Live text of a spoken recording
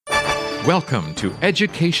Welcome to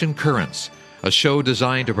Education Currents, a show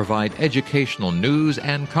designed to provide educational news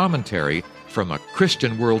and commentary from a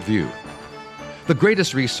Christian worldview. The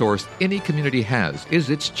greatest resource any community has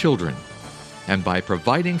is its children. And by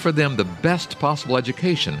providing for them the best possible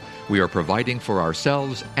education, we are providing for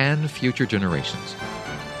ourselves and future generations.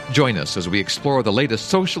 Join us as we explore the latest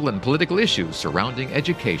social and political issues surrounding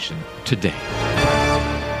education today.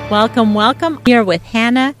 Welcome. Here with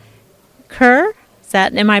Hannah Kerr.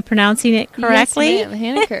 Am I pronouncing it correctly? Yes, ma'am.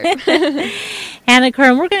 Hannah Kerr. Hannah Kerr,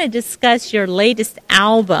 and we're going to discuss your latest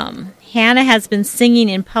album. Hannah has been singing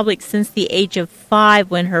in public since the age of 5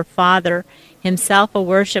 when her father, himself a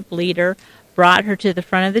worship leader, brought her to the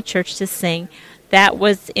front of the church to sing. That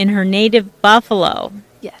was in her native Buffalo.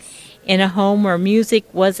 Yes. In a home where music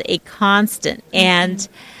was a constant. And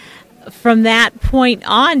from that point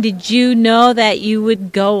on, did you know that you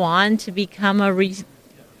would go on to become a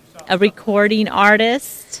recording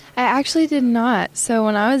artist? I actually did not. So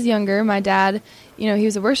when I was younger, my dad, he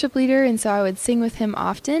was a worship leader, and so I would sing with him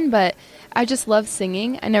often, but I just loved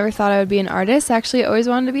singing. I never thought I would be an artist. Actually, I always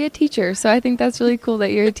wanted to be a teacher, so I think that's really cool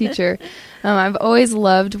that you're a teacher. I've always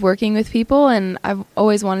loved working with people, and I've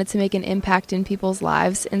always wanted to make an impact in people's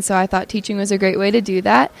lives, and so I thought teaching was a great way to do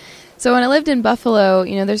that. So when I lived in Buffalo,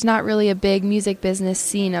 there's not really a big music business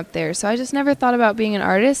scene up there, so I just never thought about being an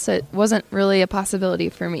artist. So it wasn't really a possibility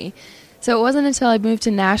for me. So it wasn't until I moved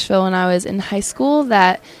to Nashville when I was in high school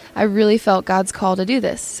that I really felt God's call to do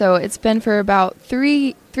this. So it's been for about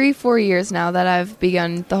 4 years now that I've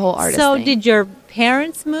begun the whole artist thing. So did your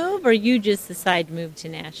parents move, or you just decided to move to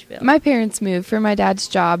Nashville? My parents moved for my dad's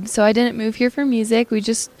job, so I didn't move here for music. We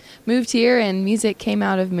just moved here, and music came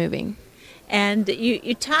out of moving. And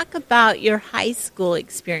you talk about your high school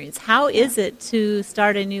experience. How is it to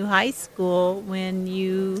start a new high school when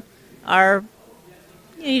you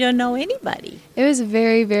don't know anybody? It was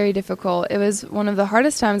very, very difficult. It was one of the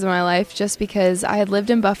hardest times of my life just because I had lived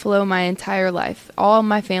in Buffalo my entire life. All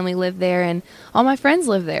my family lived there and all my friends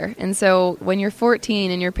lived there. And so when you're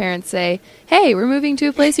 14 and your parents say, hey, we're moving to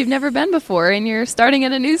a place you've never been before and you're starting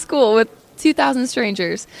at a new school with 2,000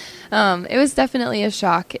 strangers, it was definitely a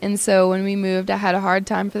shock. And so when we moved, I had a hard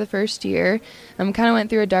time for the first year. Kind of went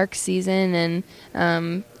through a dark season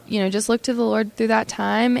and just looked to the Lord through that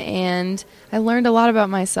time, and I learned a lot about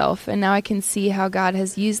myself, and now I can see how God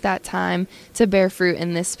has used that time to bear fruit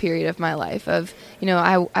in this period of my life of,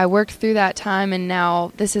 I worked through that time, and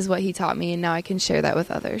now this is what He taught me, and now I can share that with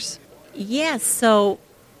others. Yes, so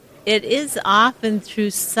it is often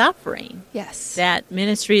through suffering that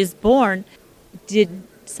ministry is born. Did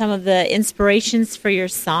some of the inspirations for your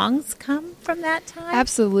songs come from that time?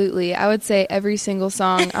 Absolutely. I would say every single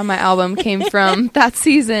song on my album came from that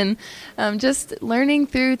season. Just learning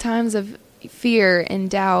through times of fear and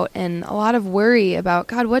doubt and a lot of worry about,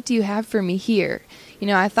 God, what do you have for me here?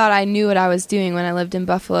 I thought I knew what I was doing when I lived in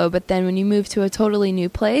Buffalo, but then when you move to a totally new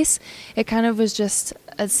place, it kind of was just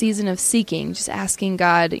a season of seeking, just asking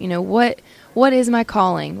God, what is my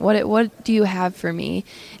calling? What do you have for me?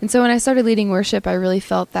 And so when I started leading worship, I really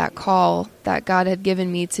felt that call that God had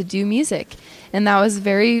given me to do music. And that was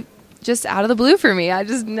very just out of the blue for me. I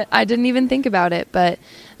didn't even think about it, but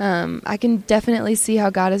I can definitely see how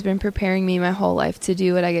God has been preparing me my whole life to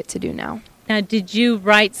do what I get to do now. Now, did you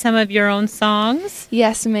write some of your own songs?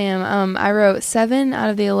 Yes, ma'am. I wrote 7 out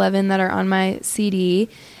of the 11 that are on my CD.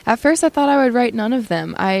 At first, I thought I would write none of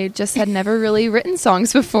them. I just had never really written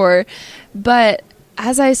songs before. But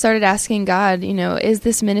as I started asking God, is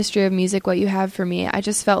this ministry of music what you have for me? I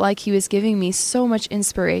just felt like He was giving me so much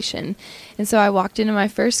inspiration. And so I walked into my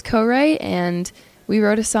first co-write, and we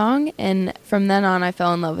wrote a song, and from then on, I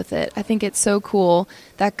fell in love with it. I think it's so cool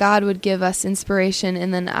that God would give us inspiration,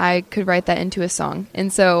 and then I could write that into a song.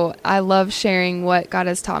 And so I love sharing what God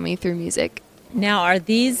has taught me through music. Now, are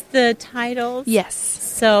these the titles? Yes.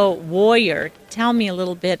 So, Warrior, tell me a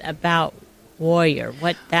little bit about Warrior,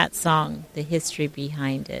 what that song, the history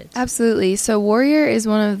behind it. Absolutely. So Warrior is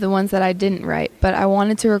one of the ones that I didn't write, but I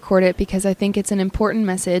wanted to record it because I think it's an important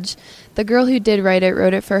message. The girl who did write it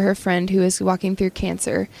wrote it for her friend who was walking through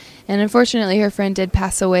cancer. And unfortunately, her friend did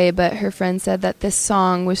pass away, but her friend said that this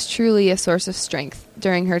song was truly a source of strength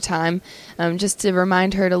during her time, just to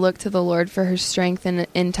remind her to look to the Lord for her strength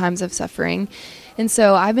in times of suffering. And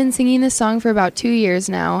so I've been singing this song for about 2 years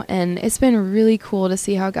now, and it's been really cool to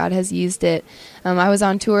see how God has used it. I was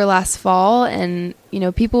on tour last fall, and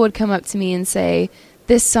people would come up to me and say,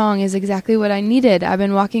 this song is exactly what I needed. I've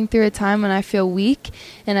been walking through a time when I feel weak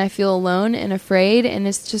and I feel alone and afraid, and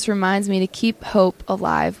it just reminds me to keep hope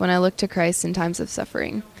alive when I look to Christ in times of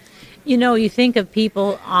suffering. You think of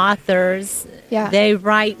people, authors, Yeah. They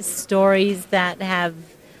write stories that have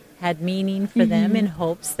had meaning for them in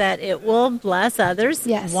hopes that it will bless others.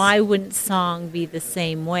 Yes. Why wouldn't song be the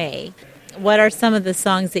same way? What are some of the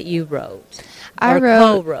songs that you wrote?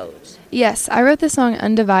 Co-wrote? Yes, I wrote the song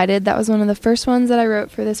Undivided. That was one of the first ones that I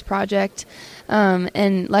wrote for this project.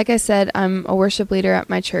 And like I said, I'm a worship leader at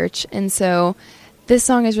my church. And so this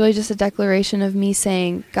song is really just a declaration of me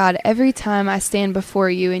saying, God, every time I stand before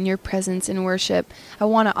you in your presence in worship, I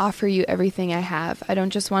want to offer you everything I have. I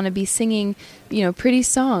don't just want to be singing, pretty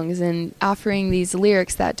songs and offering these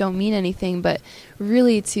lyrics that don't mean anything, but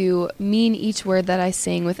really to mean each word that I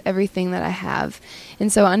sing with everything that I have.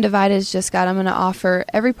 And so Undivided is just, God, I'm going to offer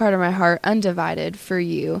every part of my heart undivided for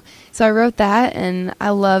you. So I wrote that, and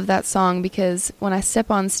I love that song because when I step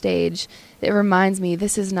on stage, it reminds me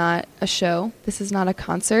this is not a show. This is not a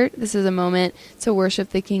concert. This is a moment to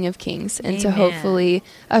worship the King of Kings and to hopefully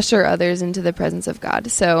usher others into the presence of God.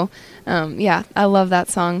 So, I love that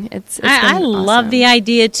song. I love the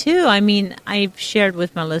idea, too. I mean, I've shared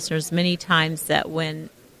with my listeners many times that when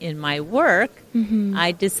in my work,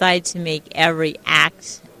 I decide to make every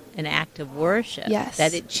act an act of worship. Yes.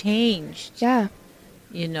 That it changed. Yeah.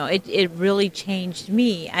 It really changed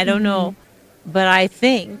me. I don't know. But I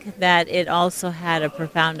think that it also had a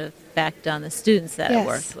profound effect on the students that I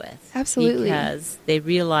worked with. Absolutely. Because they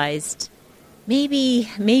realized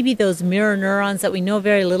maybe those mirror neurons that we know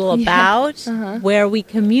very little about, where we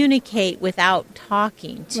communicate without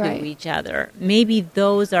talking to each other, maybe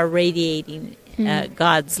those are radiating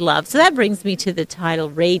God's love. So that brings me to the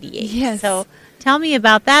title, Radiate. Yes. So tell me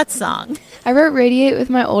about that song. I wrote Radiate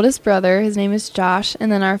with my oldest brother. His name is Josh,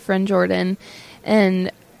 and then our friend Jordan.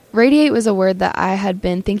 And radiate was a word that I had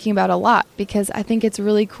been thinking about a lot because I think it's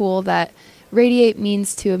really cool that radiate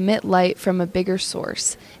means to emit light from a bigger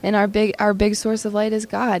source. And our big source of light is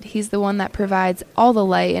God. He's the one that provides all the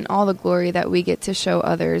light and all the glory that we get to show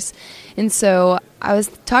others. And so I was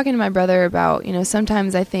talking to my brother about,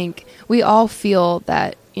 sometimes I think we all feel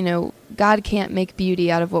that, God can't make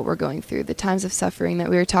beauty out of what we're going through. The times of suffering that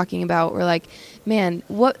we were talking about, we're like, man,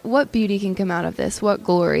 what beauty can come out of this? What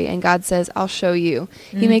glory? And God says, I'll show you.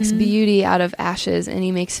 He makes beauty out of ashes, and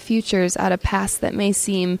he makes futures out of past that may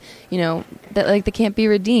seem, that like they can't be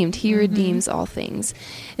redeemed. He redeems all things.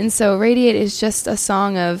 And so Radiate is just a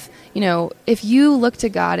song of, if you look to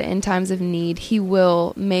God in times of need, he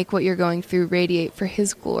will make what you're going through radiate for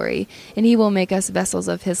his glory, and he will make us vessels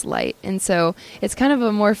of his light. And so it's kind of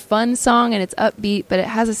a more fun song, and it's upbeat, but it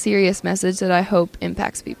has a serious message that I hope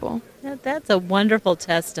impacts people. That's a wonderful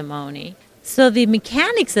testimony. So the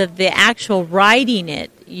mechanics of the actual writing it,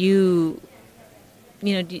 do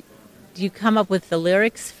you come up with the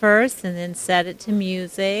lyrics first and then set it to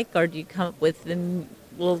music, or do you come up with the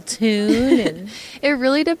little tune? And it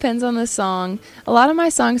really depends on the song. A lot of my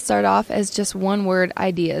songs start off as just one word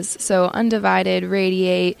ideas. So Undivided,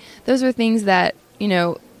 Radiate, those are things that,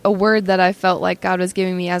 a word that I felt like God was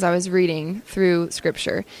giving me as I was reading through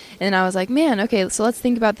Scripture. And I was like, man, okay, so let's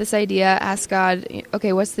think about this idea, ask God,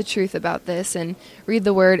 okay, what's the truth about this? And read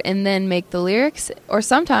the word and then make the lyrics. Or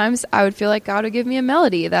sometimes I would feel like God would give me a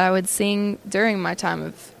melody that I would sing during my time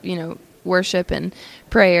of, worship and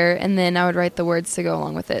prayer, and then I would write the words to go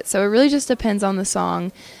along with it. So it really just depends on the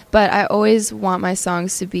song, but I always want my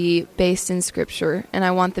songs to be based in Scripture, and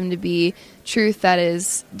I want them to be truth that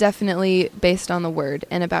is definitely based on the Word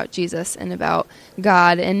and about Jesus and about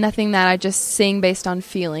God, and nothing that I just sing based on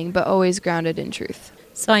feeling, but always grounded in truth.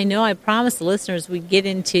 So I promised the listeners we'd get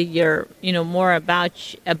into your, more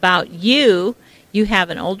about you. You have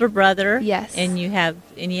an older brother. Yes. And you have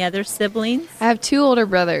any other siblings? I have 2 older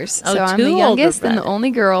brothers. Oh, so I'm the youngest and the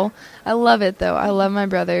only girl. I love it, though. I love my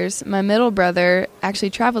brothers. My middle brother actually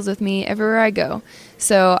travels with me everywhere I go.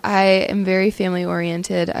 So I am very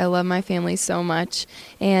family-oriented. I love my family so much.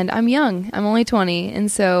 And I'm young. I'm only 20.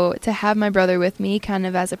 And so to have my brother with me kind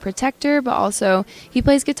of as a protector, but also he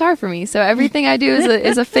plays guitar for me. So everything I do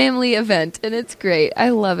is a family event, and it's great. I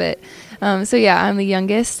love it. I'm the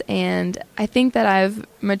youngest, and I think that I've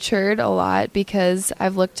matured a lot because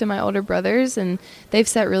I've looked to my older brothers, and they've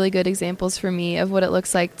set really good examples for me of what it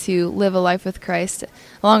looks like to live a life with Christ,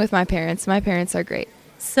 along with my parents. My parents are great.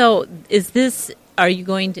 So are you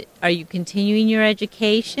continuing your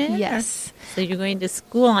education? Yes. So you're going to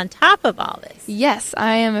school on top of all this? Yes,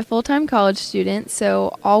 I am a full-time college student,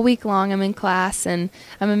 so all week long I'm in class, and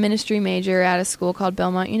I'm a ministry major at a school called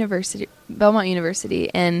Belmont University,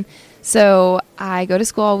 and so I go to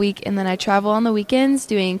school all week, and then I travel on the weekends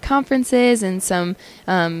doing conferences and some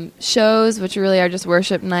shows, which really are just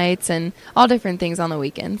worship nights and all different things on the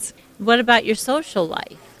weekends. What about your social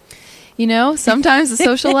life? Sometimes the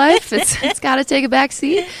social life, it's got to take a back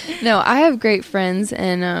seat. No, I have great friends,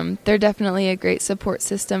 and they're definitely a great support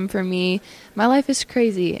system for me. My life is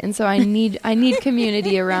crazy, and so I need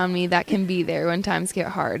community around me that can be there when times get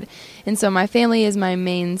hard. And so my family is my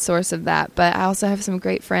main source of that, but I also have some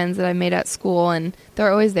great friends that I made at school, and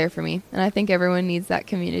they're always there for me. And I think everyone needs that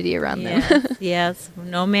community around them. Yes.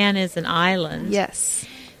 No man is an island. Yes.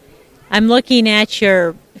 I'm looking at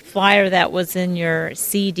your flyer that was in your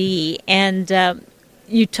CD, and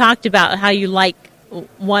you talked about how you like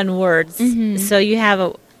one words. Mm-hmm. So you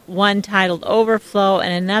have one titled Overflow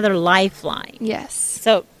and another Lifeline. Yes.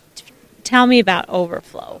 So tell me about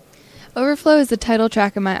Overflow. Overflow is the title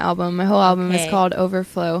track of my album. My whole album is called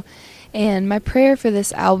Overflow. And my prayer for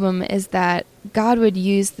this album is that God would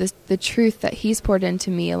use the truth that He's poured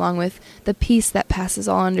into me, along with the peace that passes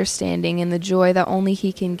all understanding and the joy that only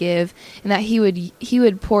He can give, and that He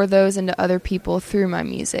would pour those into other people through my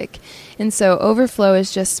music. And so Overflow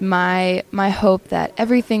is just my hope that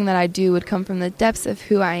everything that I do would come from the depths of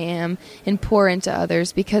who I am and pour into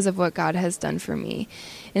others because of what God has done for me.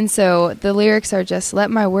 And so the lyrics are just, let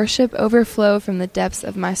my worship overflow from the depths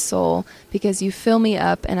of my soul, because you fill me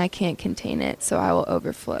up and I can't contain it, so I will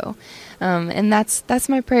overflow. And that's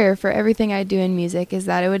my prayer for everything I do in music, is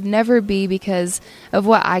that it would never be because of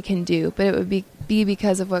what I can do, but it would be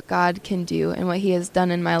because of what God can do and what He has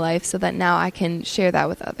done in my life, so that now I can share that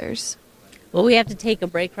with others. Well, we have to take a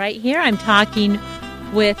break right here. I'm talking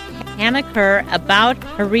with Hannah Kerr about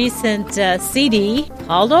her recent CD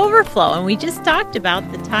called Overflow, and we just talked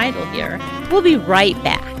about the title here. We'll be right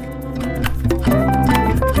back.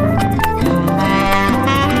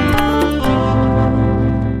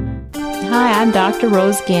 Hi, I'm Dr.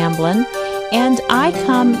 Rose Gamblin, and I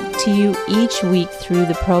come to you each week through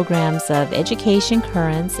the programs of Education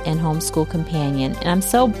Currents and Homeschool Companion, and I'm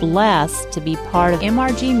so blessed to be part of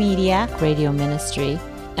MRG Media Radio Ministry.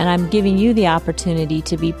 And I'm giving you the opportunity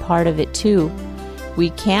to be part of it too.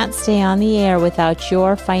 We can't stay on the air without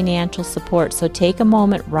your financial support, so take a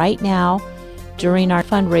moment right now during our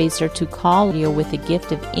fundraiser to call you with a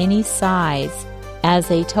gift of any size. As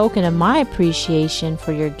a token of my appreciation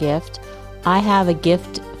for your gift, I have a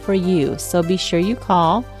gift for you, so be sure you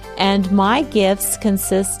call. And my gifts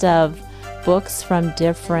consist of books from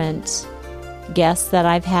different guests that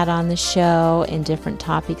I've had on the show and different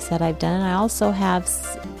topics that I've done. And I also have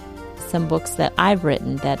some books that I've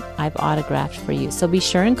written that I've autographed for you. So be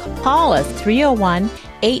sure and call us,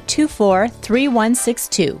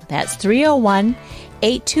 301-824-3162. That's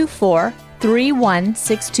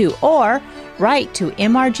 301-824-3162. Or write to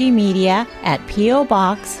MRG Media at P.O.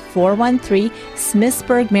 Box 413,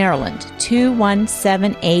 Smithsburg, Maryland,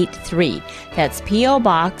 21783. That's P.O.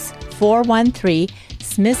 Box 413,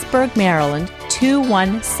 Smithsburg, Maryland,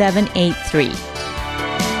 21783.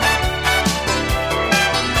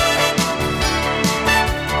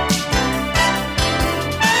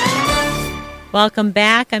 Welcome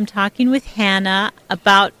back. I'm talking with Hannah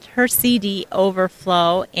about her CD,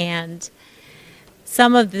 Overflow, and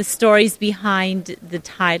some of the stories behind the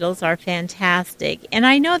titles are fantastic. And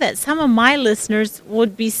I know that some of my listeners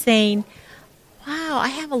would be saying, wow, I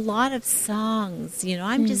have a lot of songs.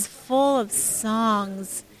 I'm just full of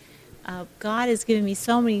songs. God has given me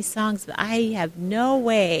so many songs, but I have no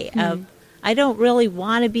way of, I don't really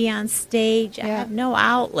want to be on stage. I have no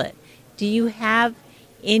outlet. Do you have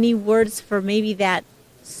any words for maybe that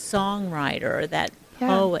songwriter or that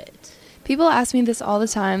poet? People ask me this all the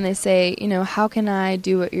time. They say, how can I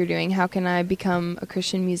do what you're doing? How can I become a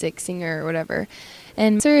Christian music singer or whatever?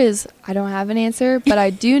 And the answer is, I don't have an answer, but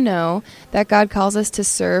I do know that God calls us to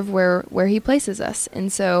serve where He places us.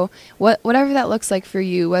 And so whatever that looks like for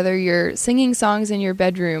you, whether you're singing songs in your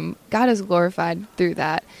bedroom, God is glorified through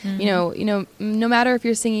that. Mm-hmm. No matter if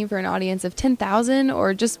you're singing for an audience of 10,000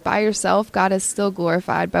 or just by yourself, God is still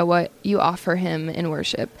glorified by what you offer Him in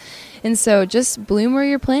worship. And so just bloom where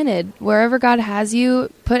you're planted. Wherever God has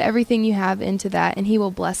you, put everything you have into that, and He will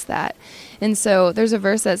bless that. And so there's a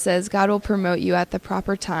verse that says God will promote you at the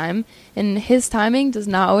proper time, and His timing does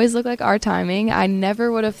not always look like our timing. I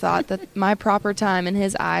never would have thought that my proper time in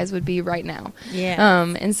His eyes would be right now.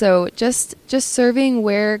 Yeah. And so just serving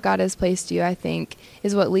where God has placed you, I think,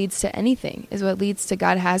 is what leads to anything, is what leads to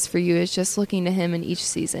God has for you, is just looking to Him in each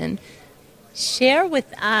season. Share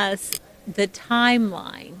with us the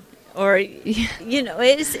timeline. Or,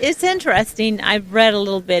 it's interesting. I've read a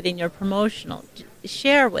little bit in your promotional.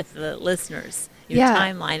 Share with the listeners your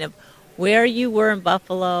timeline of where you were in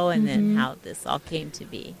Buffalo and then how this all came to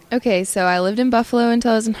be. Okay, so I lived in Buffalo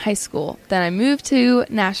until I was in high school. Then I moved to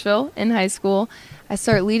Nashville in high school. I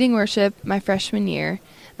started leading worship my freshman year.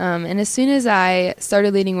 And as soon as I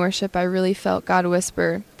started leading worship, I really felt God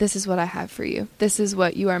whisper, this is what I have for you. This is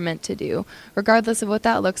what you are meant to do. Regardless of what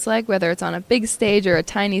that looks like, whether it's on a big stage or a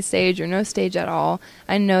tiny stage or no stage at all,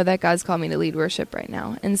 I know that God's called me to lead worship right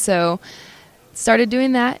now. And so started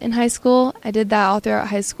doing that in high school. I did that all throughout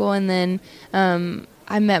high school, and then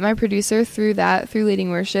I met my producer through leading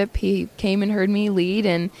worship. He came and heard me lead,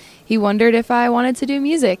 and he wondered if I wanted to do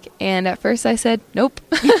music. And at first I said, nope.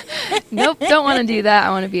 Nope, don't want to do that. I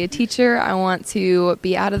want to be a teacher. I want to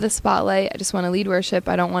be out of the spotlight. I just want to lead worship.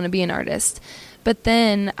 I don't want to be an artist. But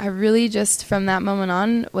then I really just, from that moment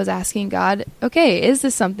on, was asking God, okay, is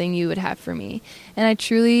this something you would have for me? And I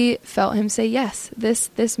truly felt him say, yes,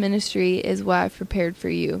 this ministry is what I've prepared for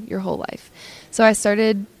you your whole life. So I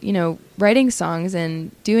started, writing songs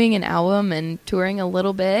and doing an album and touring a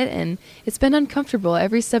little bit, and it's been uncomfortable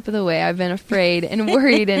every step of the way. I've been afraid and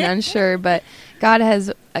worried and unsure, but God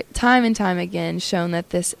has time and time again shown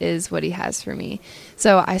that this is what he has for me.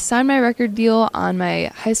 So I signed my record deal on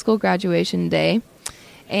my high school graduation day,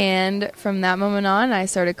 and from that moment on, I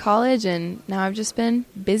started college, and now I've just been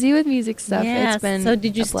busy with music stuff. Yes. It's been So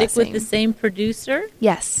did you stick with the same producer?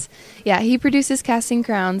 Yes. Yeah, he produces Casting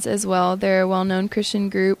Crowns as well. They're a well-known Christian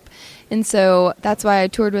group, and so that's why I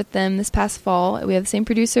toured with them this past fall. We have the same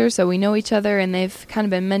producer, so we know each other, and they've kind of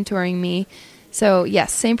been mentoring me. So,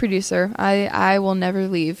 yes, same producer. I will never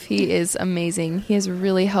leave. He is amazing. He has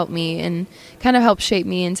really helped me and kind of helped shape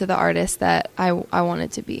me into the artist that I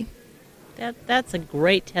wanted to be. That's a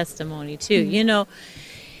great testimony, too.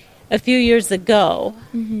 Mm-hmm. A few years ago,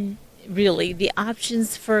 really, the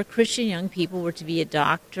options for Christian young people were to be a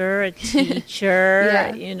doctor, a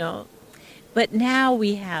teacher, But now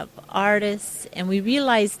we have artists, and we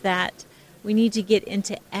realize that we need to get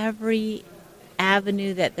into every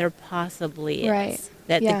avenue that there possibly is. Right.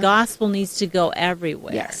 That the gospel needs to go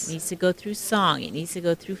everywhere. Yes. It needs to go through song. It needs to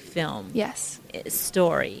go through film. Yes.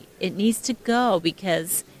 Story. It needs to go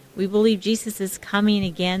because we believe Jesus is coming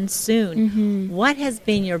again soon. Mm-hmm. What has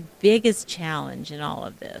been your biggest challenge in all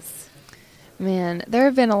of this? Man, there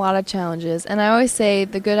have been a lot of challenges, and I always say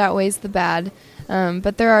the good outweighs the bad,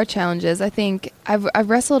 but there are challenges. I think I've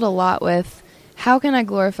wrestled a lot with how can I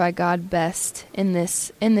glorify God best in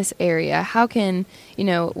this area? How can,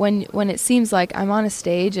 when it seems like I'm on a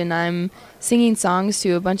stage and I'm singing songs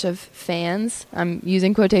to a bunch of fans, I'm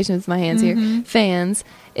using quotations with my hands here, fans,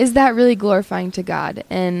 is that really glorifying to God?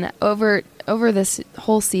 And over this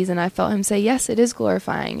whole season, I felt him say, yes, it is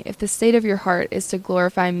glorifying. If the state of your heart is to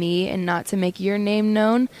glorify me and not to make your name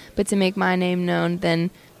known, but to make my name known, then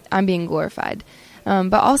I'm being glorified.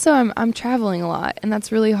 But also I'm traveling a lot, and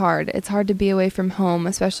that's really hard. It's hard to be away from home,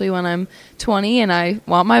 especially when I'm 20 and I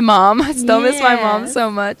want my mom. I still miss my mom so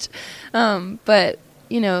much. But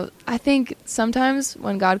I think sometimes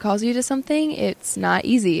when God calls you to something, it's not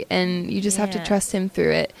easy, and you just have to trust him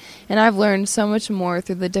through it. And I've learned so much more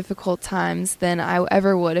through the difficult times than I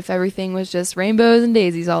ever would if everything was just rainbows and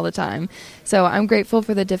daisies all the time. So I'm grateful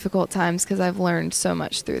for the difficult times because I've learned so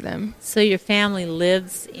much through them. So your family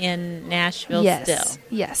lives in Nashville still?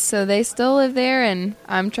 Yes. So they still live there, and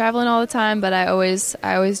I'm traveling all the time, but I always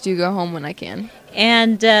do go home when I can.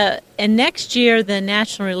 And next year, the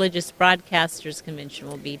National Religious Broadcasters Convention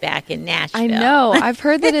will be back in Nashville. I know. I've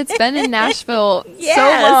heard that it's been in Nashville so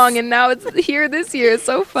long, and now it's here this year. It's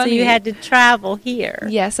so funny. So you had to travel here.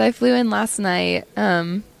 Yes, I flew in last night.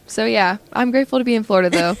 So yeah, I'm grateful to be in Florida,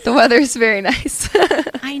 though. The weather is very nice.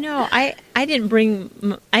 I know. I didn't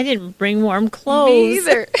bring warm clothes. Me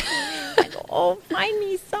either. I go, find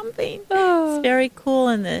me something. It's very cool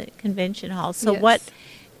in the convention hall. So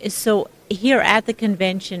So here at the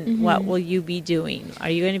convention, what will you be doing? Are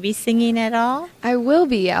you going to be singing at all? I will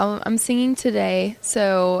be. I'm singing today.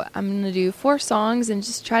 So I'm going to do 4 songs and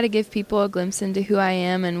just try to give people a glimpse into who I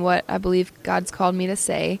am and what I believe God's called me to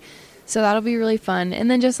say. So that'll be really fun. And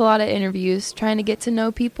then just a lot of interviews, trying to get to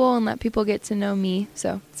know people and let people get to know me.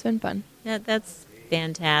 So it's been fun. That's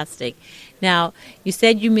fantastic. Now, you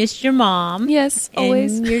said you missed your mom. Yes,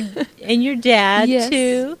 always. And your dad,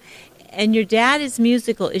 too. And your dad is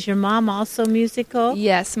musical. Is your mom also musical?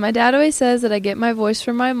 Yes. My dad always says that I get my voice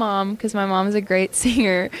from my mom because my mom is a great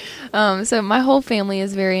singer. So my whole family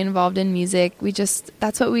is very involved in music.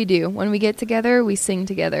 That's what we do. When we get together, we sing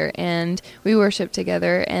together and we worship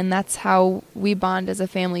together. And that's how we bond as a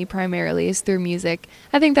family primarily, is through music.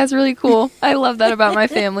 I think that's really cool. I love that about my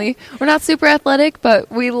family. We're not super athletic,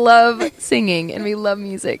 but we love singing and we love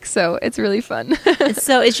music. So it's really fun.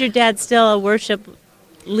 So is your dad still a worship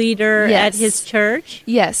leader at his church?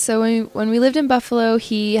 Yes. So when we lived in Buffalo,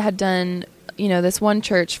 he had done this one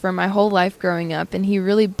church for my whole life growing up, and he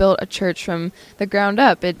really built a church from the ground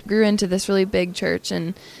up. It grew into this really big church.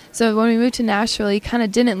 And so when we moved to Nashville, he kind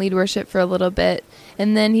of didn't lead worship for a little bit.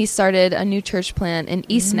 And then he started a new church plant in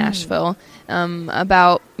East Nashville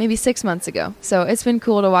about maybe 6 months ago. So it's been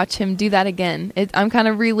cool to watch him do that again. I'm kind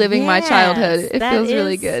of reliving my childhood. It feels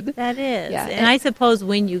really good. That is. Yeah. And I suppose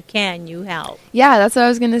when you can, you help. Yeah, that's what I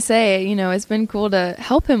was going to say. It's been cool to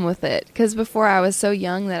help him with it, because before I was so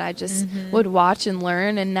young that I just would watch and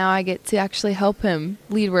learn, and now I get to actually help him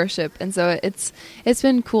lead worship. And so it's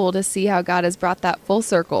been cool to see how God has brought that full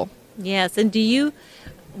circle. Yes. And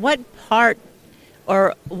what part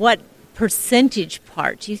or what percentage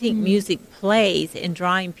part do you think music plays in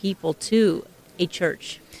drawing people to a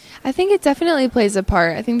church? I think it definitely plays a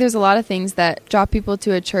part. I think there's a lot of things that draw people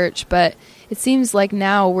to a church, but it seems like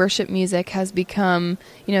now worship music has become,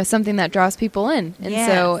 something that draws people in. And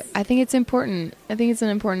so I think it's important. I think it's an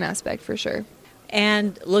important aspect for sure.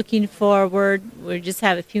 And looking forward, we just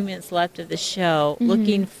have a few minutes left of the show.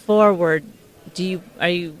 Looking forward, are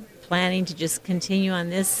you planning to just continue on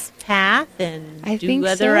this path and do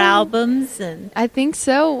other albums? And I think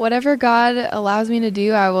so. Whatever God allows me to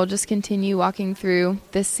do, I will just continue walking through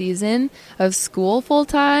this season of school full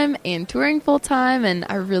time and touring full time. And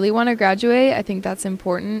I really want to graduate. I think that's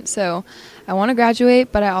important. So I want to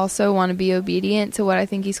graduate, but I also want to be obedient to what I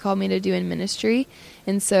think He's called me to do in ministry.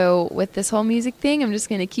 And so with this whole music thing, I'm just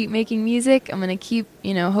going to keep making music. I'm going to keep,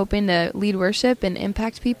 hoping to lead worship and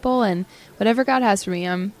impact people. And whatever God has for me,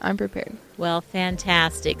 I'm prepared. Well,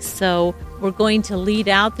 fantastic. So we're going to lead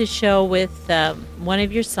out the show with one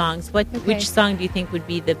of your songs. Which song do you think would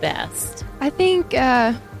be the best? I think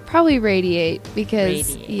probably Radiate,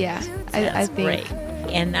 because, I think. Great.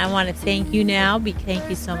 And I want to thank you now. Thank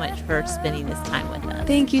you so much for spending this time with us.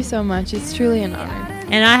 Thank you so much. It's truly an honor.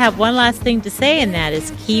 And I have one last thing to say, and that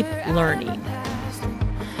is keep learning.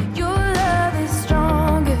 Your love is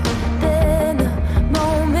stronger than the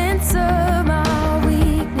moments of my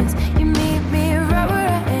weakness. You meet me right where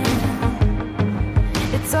I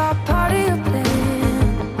am. It's all part of your plan.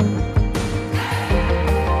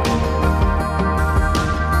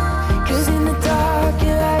 'Cause in the dark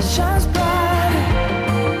your light shines brighter,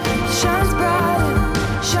 shines brighter,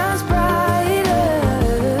 shines brighter.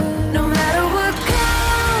 No matter what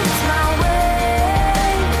comes my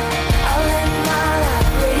way, I'll let my light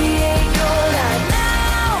radiate your light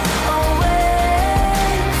now,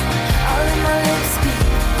 always. I'll let my lips speak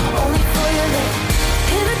only for your name.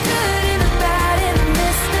 In the good, in the bad, in the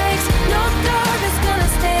mistakes, no darkness gonna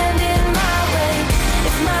stand in my way.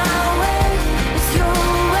 If my way is your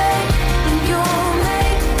way, then you'll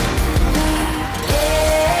make me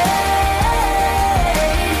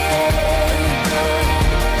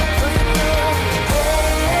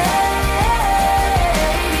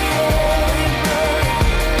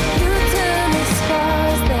You turn the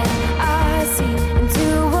scars that I see into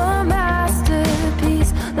a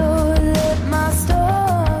masterpiece. Lord, let my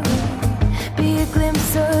story be a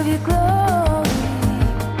glimpse of your glory.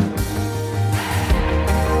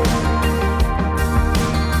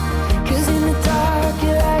 'Cause in the dark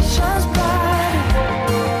your light shines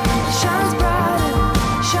brighter, shines brighter,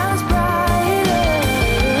 shines brighter.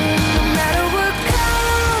 No matter what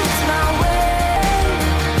comes my way,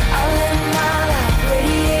 I'll let my light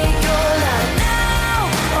radiate your light now,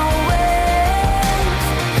 always.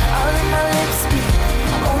 I'll let my lips speak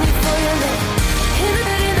only for your name. In the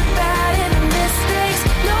good, in the bad, in the mistakes,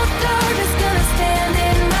 no darkness gonna stand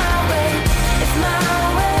in my way. If my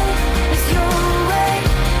way is your way,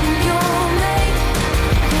 then you'll make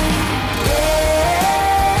me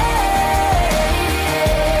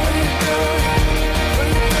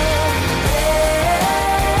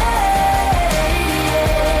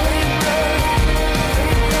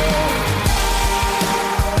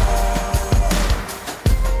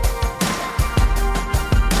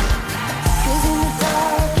Cause in the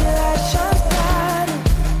dark your light shines brighter,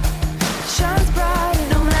 shines brighter.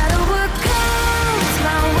 No matter what comes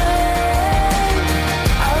my way,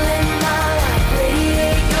 I'll let my light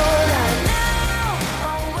radiate your light now,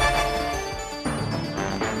 always.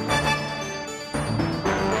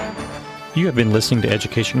 You have been listening to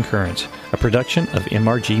Education Currents, a production of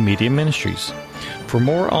MRG Media Ministries. For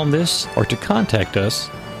more on this or to contact us,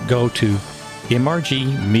 go to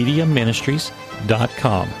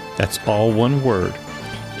mrgmediaministries.com. That's all one word,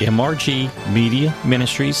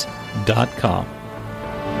 mrgmediaministries.com.